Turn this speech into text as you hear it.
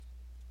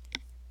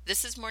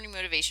This is Morning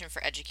Motivation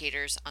for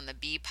Educators on the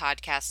Bee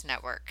Podcast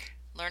Network.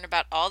 Learn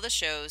about all the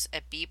shows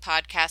at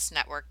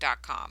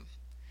beepodcastnetwork.com.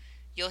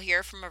 You'll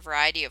hear from a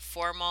variety of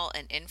formal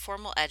and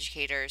informal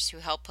educators who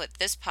help put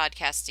this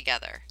podcast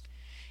together.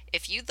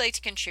 If you'd like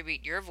to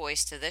contribute your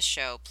voice to this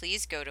show,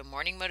 please go to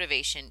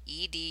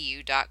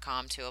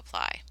morningmotivationedu.com to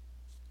apply.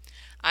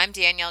 I'm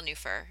Danielle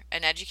Nuhfer,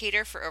 an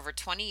educator for over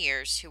 20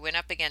 years who went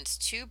up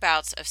against 2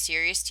 bouts of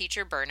serious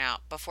teacher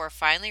burnout before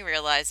finally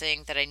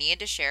realizing that I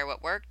needed to share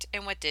what worked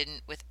and what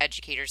didn't with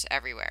educators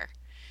everywhere.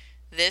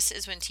 This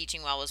is when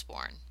Teaching Well was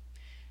born.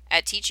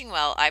 At Teaching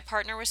Well, I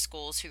partner with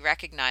schools who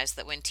recognize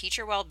that when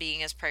teacher well-being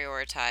is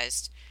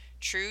prioritized,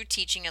 true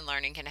teaching and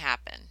learning can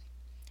happen.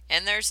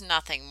 And there's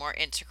nothing more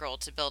integral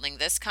to building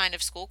this kind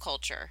of school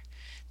culture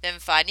than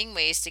finding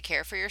ways to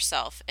care for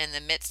yourself in the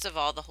midst of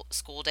all the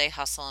school day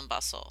hustle and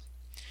bustle.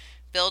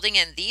 Building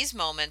in these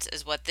moments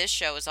is what this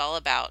show is all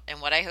about and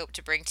what I hope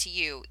to bring to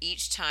you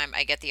each time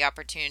I get the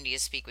opportunity to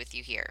speak with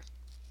you here.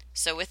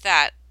 So with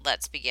that,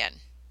 let's begin.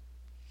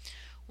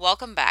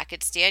 Welcome back.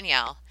 It's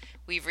Danielle.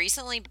 We've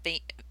recently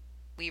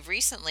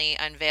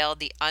unveiled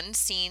the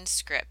unseen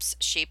scripts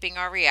shaping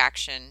our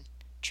reaction,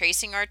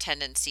 tracing our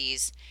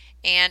tendencies,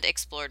 and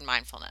explored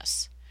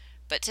mindfulness.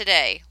 But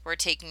today, we're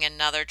taking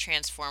another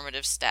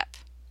transformative step,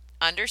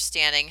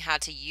 understanding how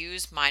to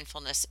use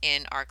mindfulness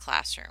in our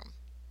classroom.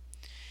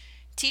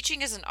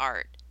 Teaching is an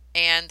art,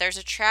 and there's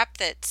a trap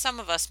that some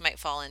of us might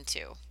fall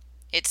into.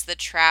 It's the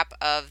trap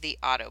of the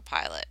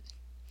autopilot.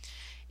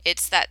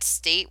 It's that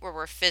state where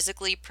we're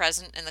physically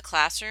present in the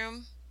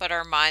classroom, but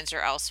our minds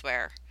are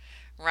elsewhere,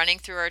 running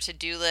through our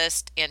to-do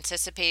list,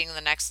 anticipating the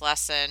next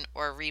lesson,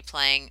 or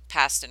replaying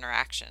past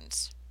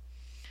interactions.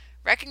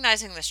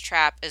 Recognizing this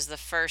trap is the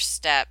first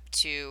step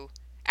to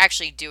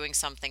actually doing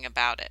something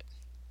about it.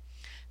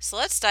 So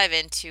let's dive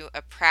into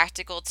a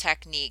practical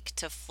technique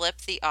to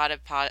flip the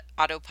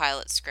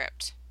autopilot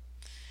script.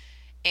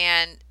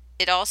 And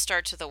it all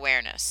starts with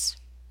awareness.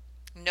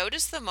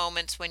 Notice the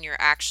moments when you're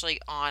actually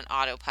on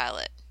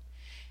autopilot.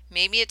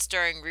 Maybe it's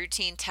during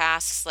routine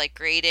tasks like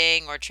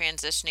grading or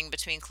transitioning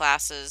between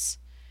classes.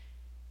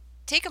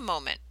 Take a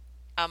moment,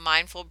 a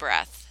mindful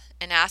breath,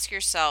 and ask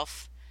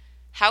yourself,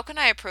 how can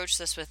I approach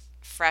this with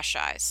fresh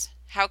eyes?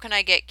 How can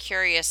I get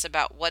curious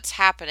about what's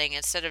happening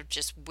instead of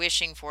just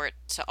wishing for it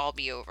to all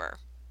be over?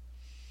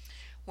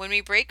 When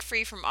we break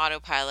free from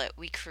autopilot,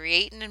 we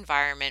create an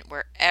environment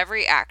where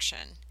every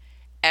action,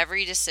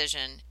 every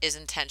decision is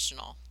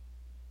intentional.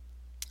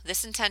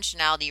 This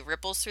intentionality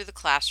ripples through the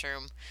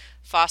classroom,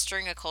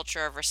 fostering a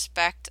culture of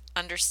respect,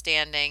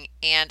 understanding,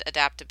 and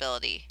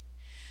adaptability.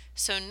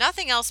 So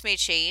nothing else may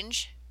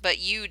change, but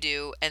you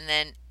do, and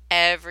then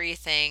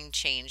everything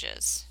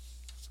changes.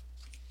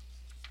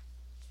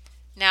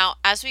 Now,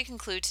 as we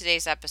conclude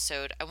today's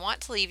episode, I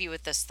want to leave you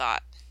with this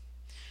thought.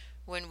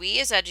 When we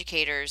as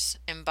educators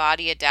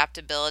embody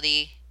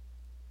adaptability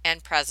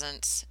and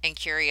presence and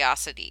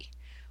curiosity,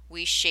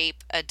 we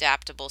shape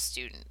adaptable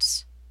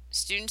students.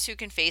 Students who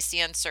can face the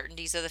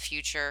uncertainties of the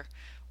future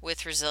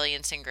with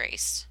resilience and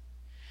grace.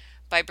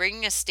 By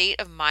bringing a state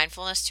of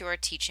mindfulness to our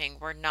teaching,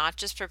 we're not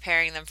just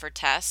preparing them for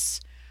tests,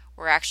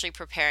 we're actually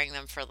preparing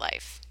them for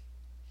life.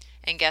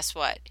 And guess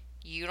what?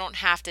 You don't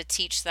have to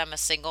teach them a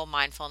single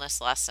mindfulness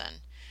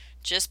lesson.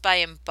 Just by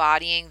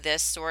embodying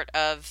this sort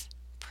of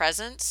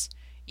presence,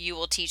 you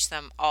will teach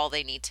them all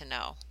they need to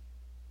know.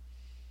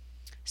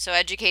 So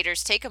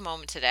educators, take a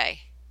moment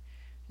today.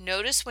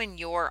 Notice when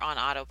you're on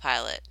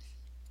autopilot.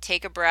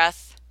 Take a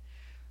breath,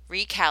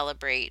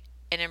 recalibrate,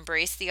 and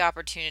embrace the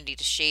opportunity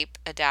to shape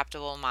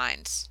adaptable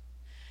minds.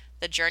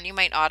 The journey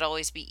might not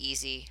always be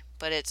easy,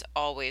 but it's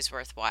always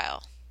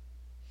worthwhile.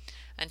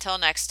 Until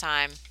next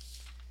time,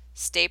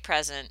 stay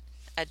present,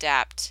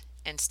 adapt,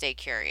 and stay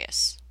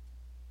curious.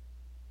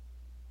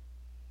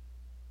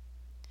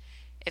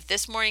 If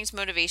this morning's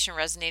motivation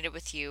resonated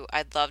with you,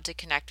 I'd love to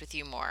connect with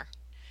you more.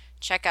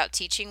 Check out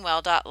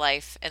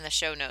teachingwell.life and the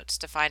show notes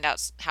to find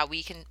out how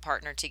we can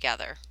partner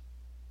together.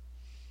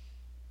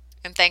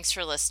 And thanks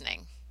for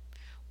listening.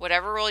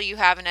 Whatever role you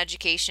have in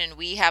education,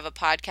 we have a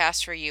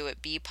podcast for you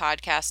at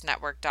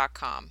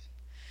beepodcastnetwork.com.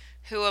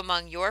 Who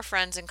among your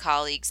friends and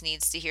colleagues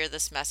needs to hear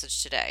this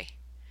message today?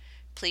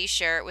 Please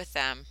share it with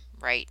them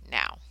right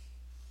now.